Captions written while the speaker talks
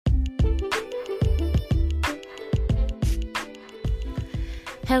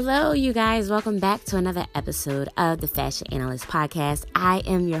Hello, you guys. Welcome back to another episode of the Fashion Analyst Podcast. I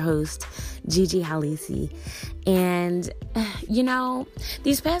am your host, Gigi Halisi. And,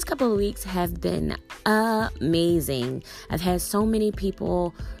 these past couple of weeks have been amazing. I've had so many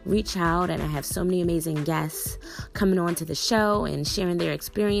people reach out, and I have so many amazing guests coming on to the show and sharing their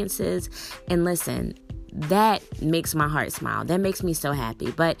experiences. And listen, that makes my heart smile. That makes me so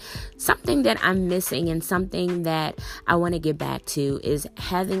happy. But something that I'm missing and something that I want to get back to is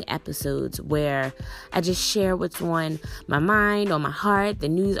having episodes where I just share what's on my mind, on my heart, the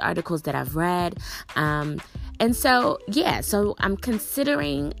news articles that I've read. So I'm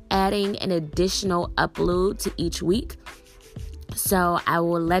considering adding an additional upload to each week. So I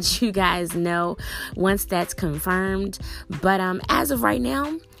will let you guys know once that's confirmed. But as of right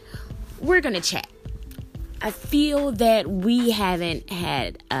now, we're going to chat. I feel that we haven't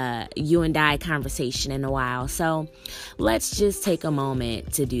had a you and I conversation in a while, so let's just take a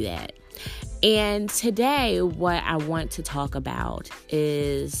moment to do that. And today, what I want to talk about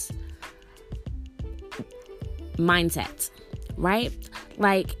is mindset, right?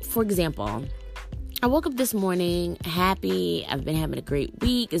 Like, for example, I woke up this morning happy. I've been having a great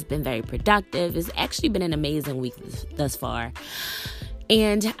week. It's been very productive. It's actually been an amazing week thus far.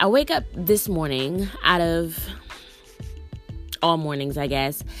 And I wake up this morning out of all mornings, I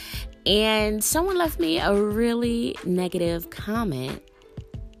guess, and someone left me a really negative comment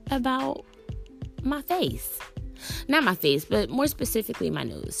about my face. Not my face, but more specifically my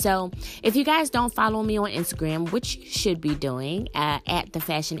nose. So if you guys don't follow me on Instagram, which you should be doing, at The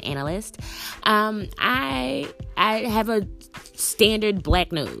Fashion Analyst, I have a standard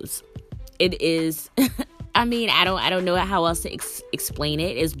black nose. It is... I don't know how else to explain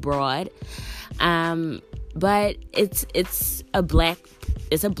it. It's broad, but it's a black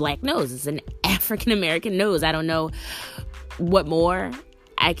nose. It's an African American nose. I don't know what more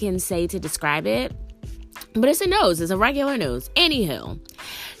I can say to describe it, but it's a nose. It's a regular nose. Anywho,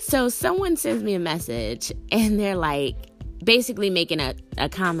 so someone sends me a message, and they're like basically making a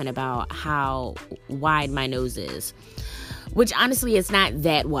comment about how wide my nose is, which honestly it's not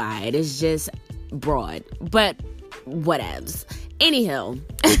that wide. It's just broad, but whatevs. Anywho,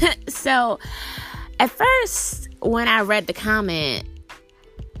 so at first when I read the comment,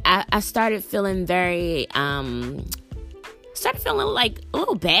 I started feeling like a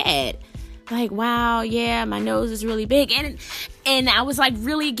little bad. Like, wow, yeah, my nose is really big. And I was like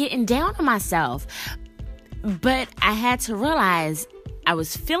really getting down on myself. But I had to realize I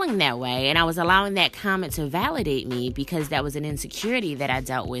was feeling that way, and I was allowing that comment to validate me because that was an insecurity that I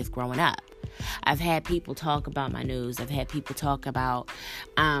dealt with growing up. I've had people talk about my nose. I've had people talk about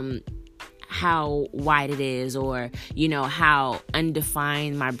how wide it is, or, how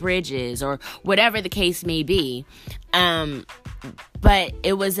undefined my bridge is, or whatever the case may be. But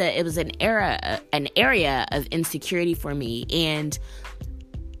it was an area of insecurity for me. And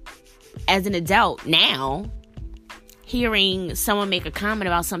as an adult now, hearing someone make a comment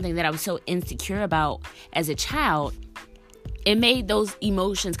about something that I was so insecure about as a child, it made those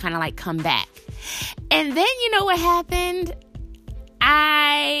emotions kind of like come back. And then you know what happened?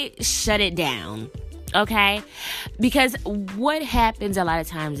 I shut it down. Okay? Because what happens a lot of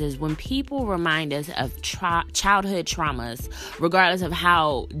times is when people remind us of childhood traumas, regardless of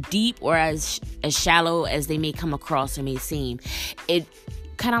how deep or as shallow as they may come across or may seem, it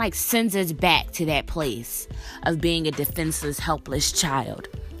kind of like sends us back to that place of being a defenseless, helpless child.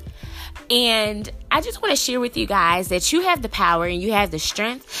 And I just want to share with you guys that you have the power and you have the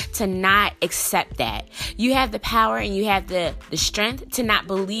strength to not accept that. You have the power and you have the strength to not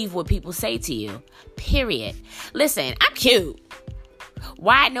believe what people say to you. Period. Listen, I'm cute.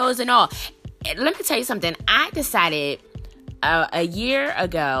 Wide nose and all. Let me tell you something. I decided about a year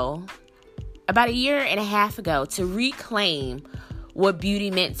and a half ago, to reclaim what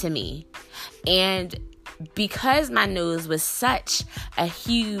beauty meant to me. And because my nose was such a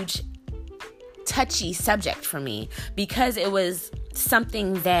huge, touchy subject for me, because it was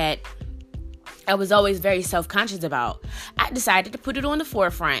something that I was always very self-conscious about, I decided to put it on the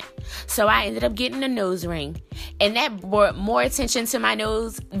forefront. So I ended up getting a nose ring, and that brought more attention to my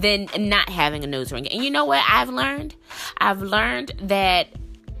nose than not having a nose ring. And you know what I've learned? I've learned that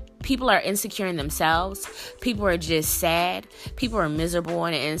people are insecure in themselves. People are just sad. People are miserable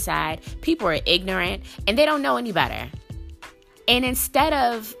on the inside. People are ignorant, and they don't know any better. And instead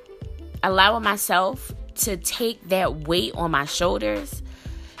of allowing myself to take that weight on my shoulders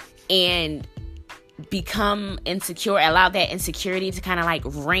and become insecure, allow that insecurity to kind of like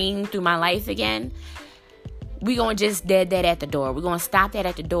ring through my life again, we're going to just dead that at the door. We're going to stop that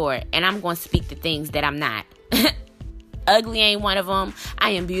at the door, and I'm going to speak the things that I'm not. Ugly ain't one of them.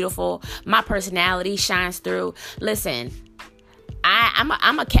 I am beautiful. My personality shines through. Listen,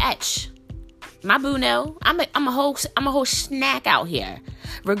 I'm a catch. My boo know I'm a whole snack out here,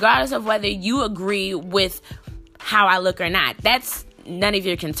 regardless of whether you agree with how I look or not. That's none of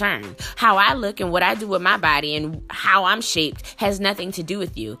your concern. How I look and what I do with my body and how I'm shaped has nothing to do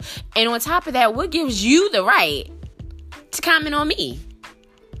with you. And on top of that, what gives you the right to comment on me?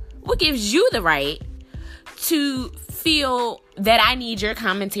 What gives you the right to feel that I need your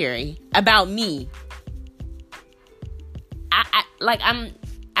commentary about me?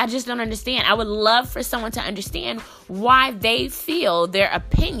 I just don't understand. I would love for someone to understand why they feel their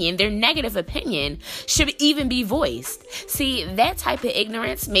opinion, their negative opinion, should even be voiced. See, that type of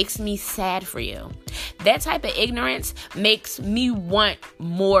ignorance makes me sad for you. That type of ignorance makes me want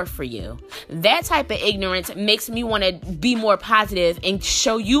more for you. That type of ignorance makes me want to be more positive and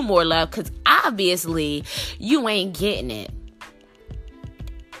show you more love, because obviously you ain't getting it.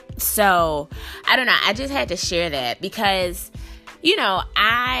 So, I don't know. I just had to share that because, you know,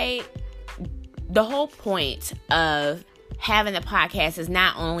 the whole point of having the podcast is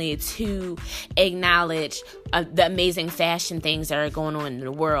not only to acknowledge the amazing fashion things that are going on in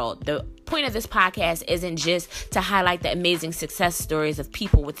the world. The point of this podcast isn't just to highlight the amazing success stories of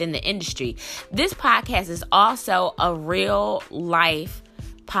people within the industry. This podcast is also a real life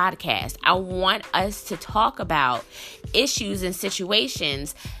podcast. I want us to talk about issues and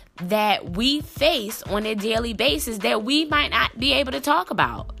situations that we face on a daily basis that we might not be able to talk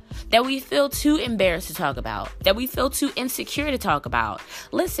about, that we feel too embarrassed to talk about, that we feel too insecure to talk about.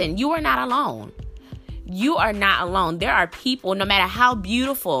 Listen, you are not alone. You are not alone. There are people, no matter how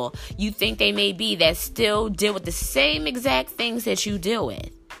beautiful you think they may be, that still deal with the same exact things that you deal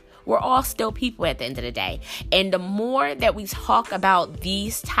with. We're all still people at the end of the day. And the more that we talk about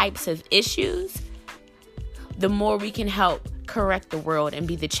these types of issues, the more we can help correct the world and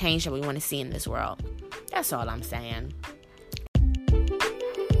be the change that we want to see in this world. That's all I'm saying.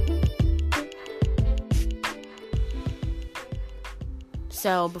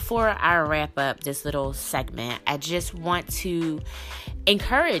 So before I wrap up this little segment, I just want to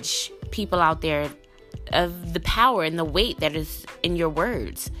encourage people out there of the power and the weight that is in your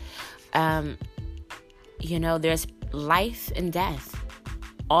words. There's life and death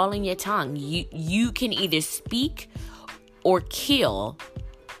all in your tongue. You can either speak or kill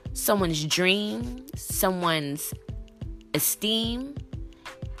someone's dream, someone's esteem,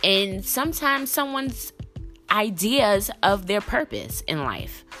 and sometimes someone's ideas of their purpose in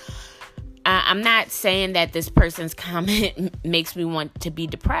life. I'm not saying that this person's comment makes me want to be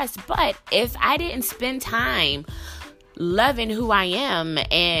depressed, but if I didn't spend time loving who I am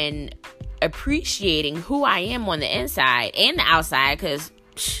and appreciating who I am on the inside and the outside, because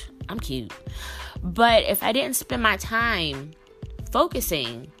I'm cute. But if I didn't spend my time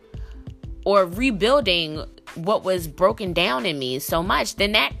focusing or rebuilding what was broken down in me so much,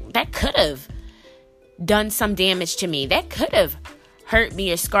 then that could have done some damage to me. That could have hurt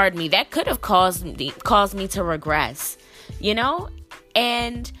me or scarred me. That could have caused me to regress,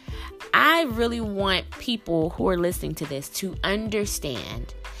 And I really want people who are listening to this to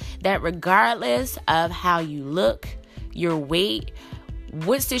understand that regardless of how you look, your weight,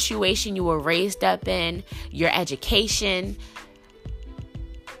 what situation you were raised up in, your education,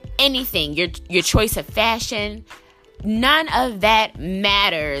 anything, your choice of fashion, none of that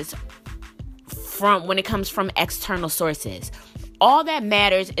matters when it comes from external sources. All that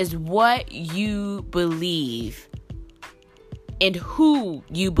matters is what you believe and who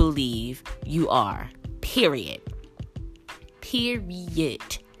you believe you are. Period.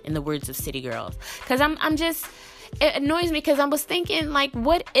 In the words of City Girls. Because it annoys me because I was thinking,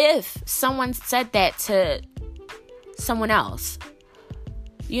 what if someone said that to someone else?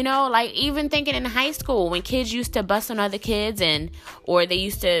 Even thinking in high school when kids used to bust on other kids or they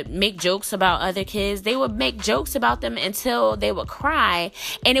used to make jokes about other kids, they would make jokes about them until they would cry,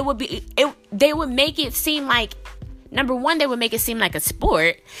 and they would make it seem like, number one, they would make it seem like a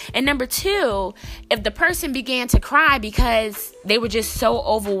sport, and number two, if the person began to cry because they were just so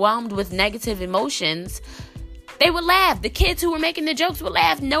overwhelmed with negative emotions, they would laugh. The kids who were making the jokes would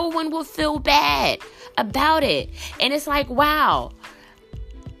laugh. No one would feel bad about it. And it's like, wow.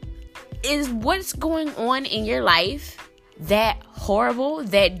 Is what's going on in your life that horrible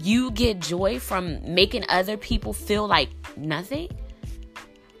that you get joy from making other people feel like nothing?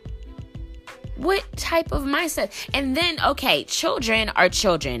 What type of mindset? And then, okay, children are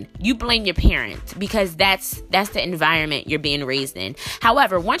children. You blame your parents because that's the environment you're being raised in.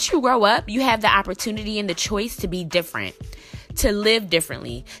 However, once you grow up, you have the opportunity and the choice to be different, to live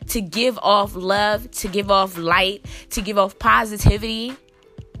differently, to give off love, to give off light, to give off positivity.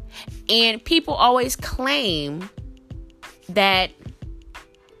 And people always claim that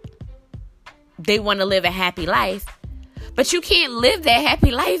they want to live a happy life, but you can't live that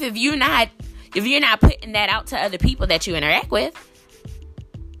happy life if you're not putting that out to other people that you interact with.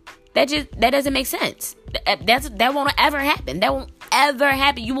 That doesn't make sense. That won't ever happen. That won't ever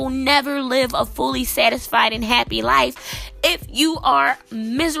happen. You will never live a fully satisfied and happy life if you are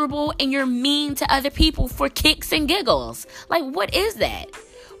miserable and you're mean to other people for kicks and giggles. Like, what is that?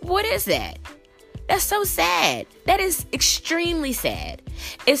 What is that? That's so sad. That is extremely sad.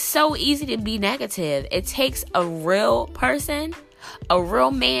 It's so easy to be negative. It takes a real person, a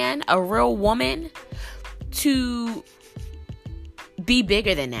real man, a real woman to be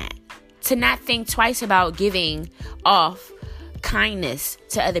bigger than that. To not think twice about giving off kindness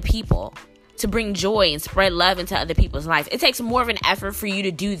to other people, to bring joy and spread love into other people's lives. It takes more of an effort for you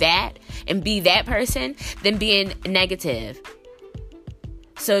to do that and be that person than being negative.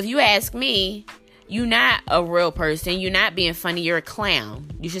 So if you ask me, you're not a real person. You're not being funny. You're a clown.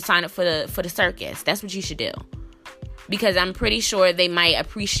 You should sign up for the circus. That's what you should do. Because I'm pretty sure they might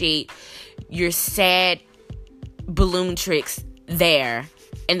appreciate your sad balloon tricks there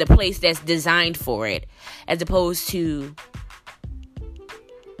in the place that's designed for it, as opposed to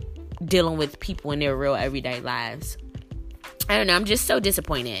dealing with people in their real everyday lives. I don't know. I'm just so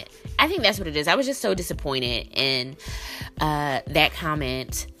disappointed. I think that's what it is. I was just so disappointed in that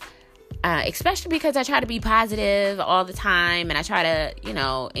comment. Especially because I try to be positive all the time and I try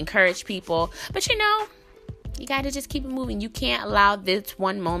to, encourage people. But, you got to just keep it moving. You can't allow this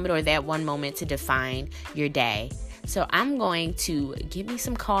one moment or that one moment to define your day. So I'm going to get me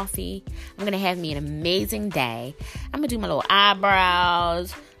some coffee. I'm going to have me an amazing day. I'm going to do my little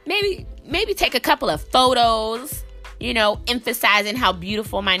eyebrows. Maybe take a couple of photos, emphasizing how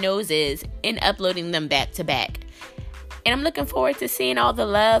beautiful my nose is and uploading them back to back. And I'm looking forward to seeing all the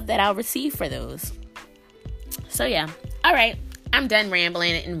love that I'll receive for those. So yeah. All right. I'm done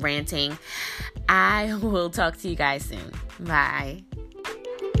rambling and ranting. I will talk to you guys soon. Bye.